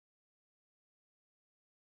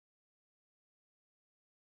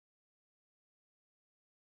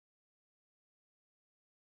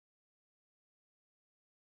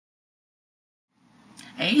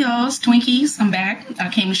Hey y'all, it's Twinkies. I'm back. I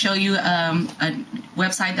came to show you a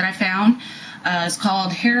website that I found. It's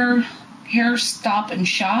called Hair Stop and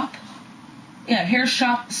Shop. Yeah, Hair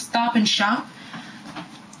Stop and Shop.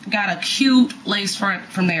 Got a cute lace front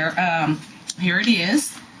from there. Here it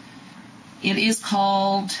is. It is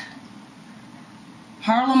called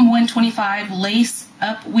Harlem 125 lace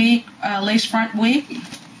up wig, lace front wig. It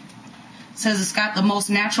says it's got the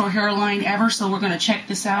most natural hairline ever, so we're going to check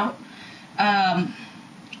this out.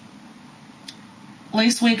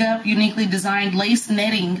 Lace wig up, uniquely designed lace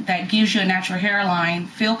netting that gives you a natural hairline.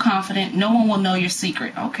 Feel confident, no one will know your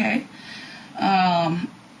secret. Okay.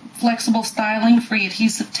 Flexible styling, free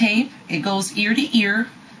adhesive tape. It goes ear to ear.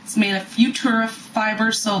 It's made of Futura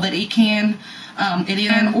fiber so that it can, or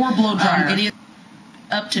blow dryer. It is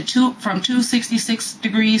up to from 266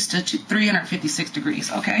 degrees to 356 degrees.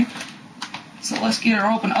 Okay. So let's get her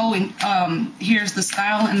open. Oh, and here's the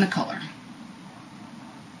style and the color.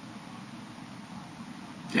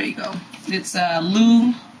 There you go. It's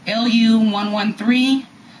LU113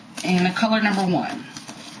 and the color number 1.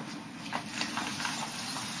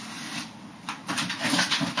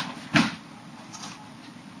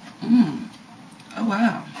 Oh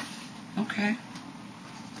wow. Okay.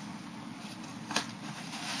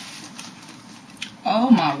 Oh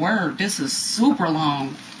my word, this is super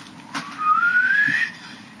long.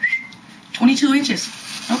 22 inches.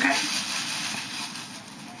 Okay.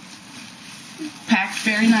 Packed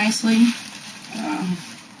very nicely.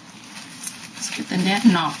 Let's get the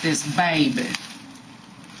netting off this baby.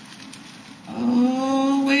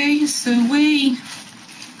 Oh, wee, sweet.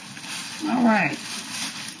 All right.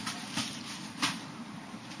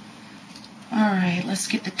 All right, let's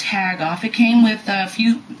get the tag off. It came with a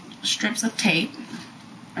few strips of tape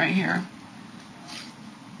right here.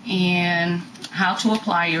 And how to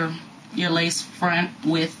apply your lace front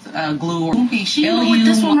with glue or you know what,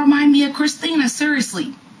 this one remind me of Christina,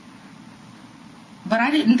 seriously. But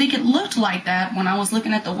I didn't think it looked like that when I was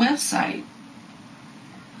looking at the website.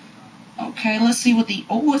 Okay, let's see what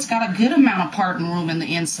it's got a good amount of parting room in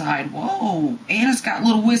the inside. Whoa, and it's got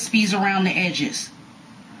little wispies around the edges.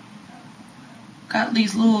 Got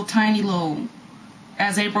these little tiny little,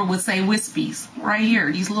 as April would say, wispies right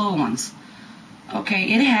here, these little ones.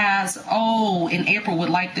 Okay, it has, and April would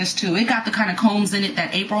like this too. It got the kind of combs in it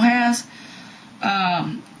that April has,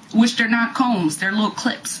 which they're not combs, they're little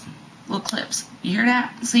clips. Little clips. You hear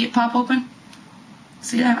that? See it pop open?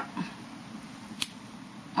 See that?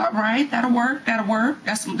 All right, that'll work, that'll work.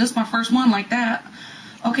 This is my first one like that.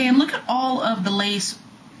 Okay, and look at all of the lace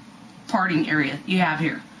parting area you have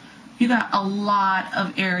here. You got a lot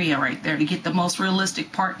of area right there to get the most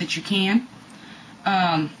realistic part that you can.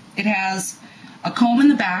 It has a comb in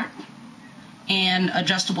the back and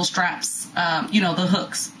adjustable straps, the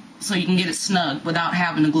hooks, so you can get it snug without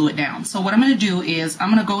having to glue it down. So what I'm going to do is I'm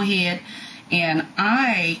going to go ahead and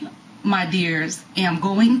my dears, am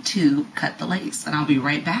going to cut the lace, and I'll be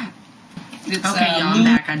right back. Okay, y'all, I'm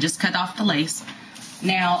back. I just cut off the lace.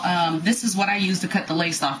 Now, this is what I use to cut the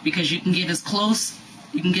lace off because you can get as close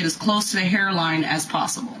to the hairline as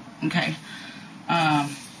possible. Okay.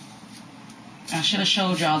 I should have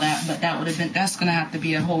showed y'all that, but that's going to have to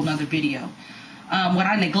be a whole nother video. What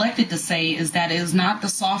I neglected to say is that it is not the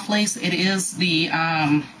soft lace, it is the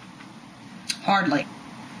hard lace.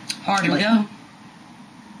 Here we go.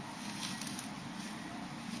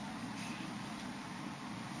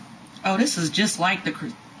 Oh, this is just like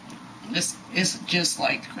this is just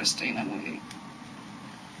like the Christina wig.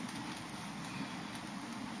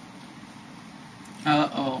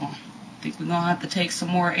 I think we're gonna have to take some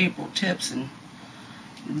more April tips and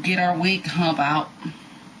get our wig hump out.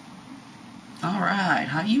 All right,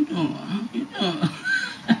 how you doing? How you doing?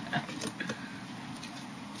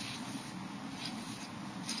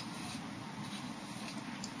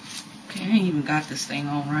 Okay, I ain't even got this thing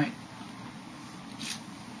on right.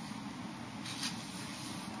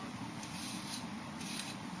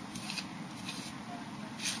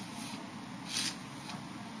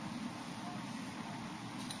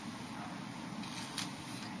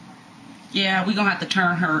 Yeah, we're going to have to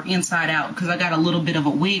turn her inside out because I got a little bit of a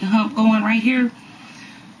wig hump going right here.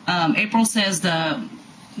 April says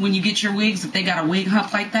when you get your wigs, if they got a wig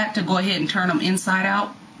hump like that, to go ahead and turn them inside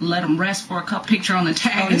out, let them rest for a couple picture on the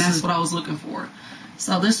tag, and that's what I was looking for.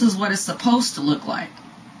 So this is what it's supposed to look like.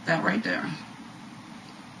 That right there.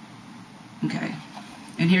 Okay.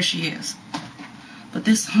 And here she is. But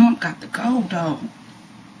this hump got to go, though.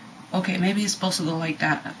 Okay, maybe it's supposed to go like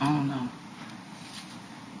that. I don't know.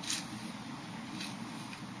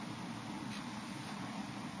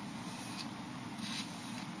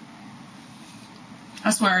 I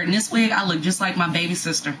swear, in this wig, I look just like my baby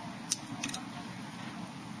sister.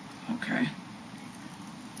 Okay.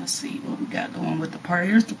 Let's see what we got going with the part.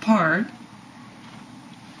 Here's the part.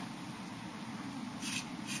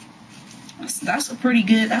 That's a pretty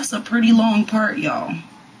good, that's a pretty long part, y'all.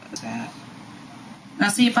 Now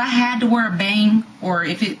see, if I had to wear a bang, or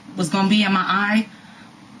if it was going to be in my eye,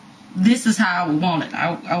 this is how I would want it.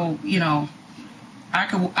 I you know, I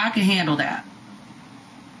could handle that.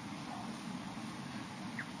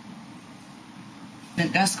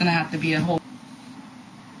 That's going to have to be a whole...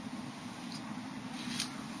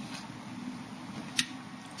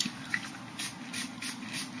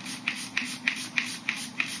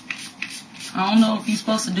 I don't know if you're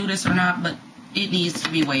supposed to do this or not, but it needs to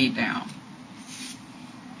be weighed down.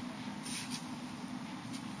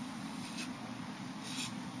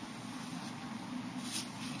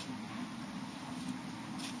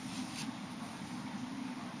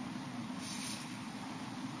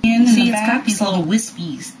 And see, it's got these little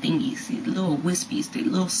wispies thingies, these little wispies, the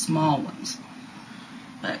little small ones.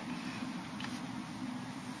 But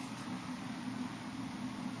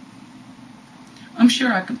I'm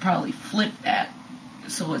sure I could probably flip that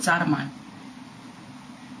so it's out of my...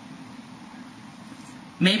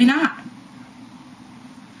 Maybe not.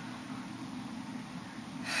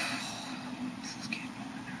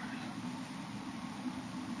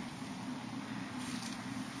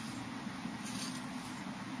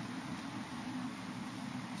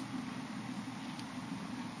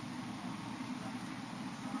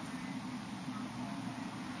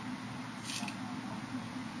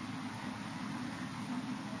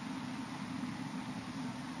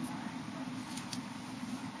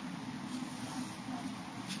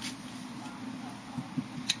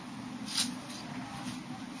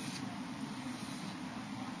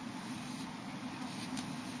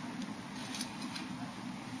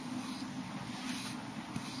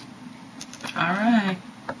 Alright.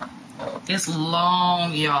 It's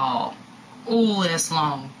long, y'all. Oh, it's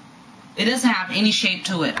long. It doesn't have any shape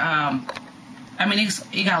to it. I mean,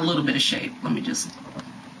 it got a little bit of shape. Let me just...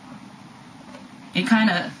 It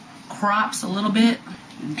kind of crops a little bit.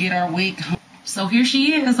 Get our wig. So here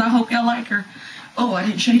she is. I hope y'all like her. Oh, I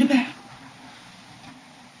didn't show you the back.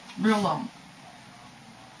 Real long.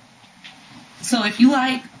 So if you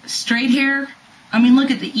like straight hair, I mean,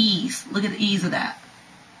 look at the ease. Look at the ease of that.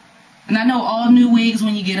 And I know all new wigs,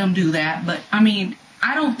 when you get them, do that. But, I mean,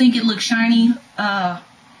 I don't think it looks shiny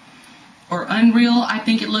or unreal. I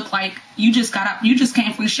think it looked like you just got up. You just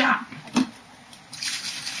came from the shop.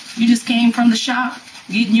 You just came from the shop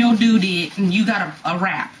getting your doo-doo, and you got a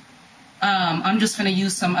wrap. I'm just going to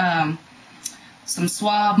use some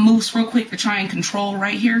Suave mousse real quick to try and control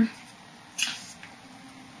right here.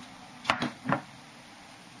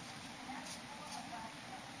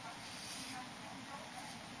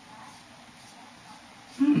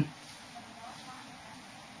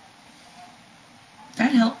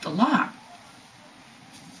 That helped a lot.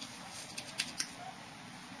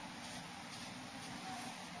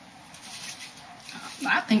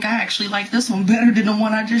 I think I actually like this one better than the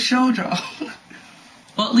one I just showed y'all.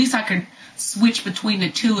 Well, at least I could switch between the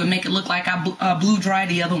two and make it look like I blew dry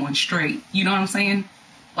the other one straight. You know what I'm saying?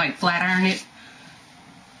 Like flat iron it.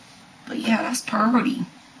 But yeah, that's pretty.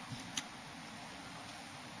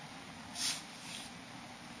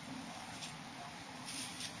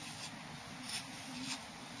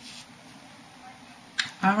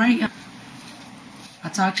 All right,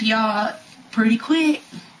 I'll talk to y'all pretty quick.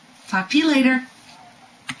 Talk to you later.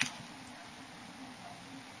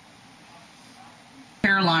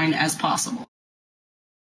 Hairline as possible.